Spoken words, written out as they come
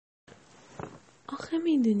آخه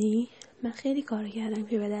میدونی من خیلی کار کردم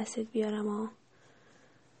که به دستت بیارم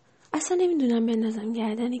اصلا نمیدونم بندازم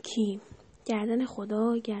گردن کی، گردن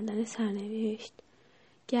خدا، گردن سرنوشت،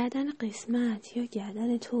 گردن قسمت یا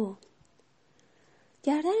گردن تو.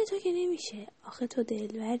 گردن تو که نمیشه، آخه تو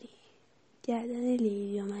دلبری. گردن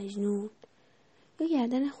لیلی و مجنون یا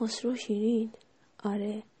گردن خسرو و شیرین.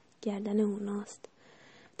 آره گردن اوناست،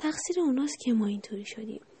 تقصیر اوناست که ما اینطوری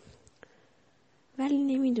شدیم. ولی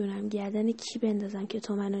نمیدونم گردن کی بندازم که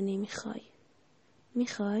تو منو نمیخوای.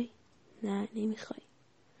 میخوای؟ نه نمیخوای،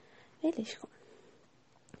 ولش کن.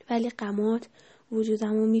 ولی غمات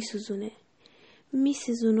وجودمو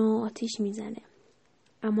میسوزونه و آتیش میزنه.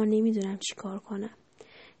 اما نمیدونم چی کار کنم.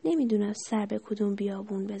 نمیدونم سر به کدوم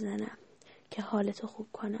بیابون بزنم که حالتو خوب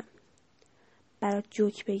کنم. برات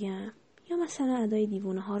جوک بگم یا مثلا ادای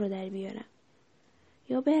دیوونه ها رو در بیارم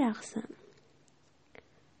یا برقصم.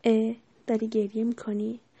 داری گریه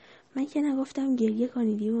میکنی؟ من که نگفتم گریه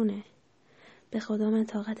کنی دیوونه. به خدا من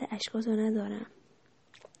طاقت اشکاتو ندارم.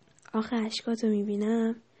 آخه اشکاتو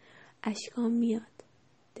میبینم اشکام میاد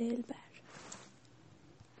دلبر.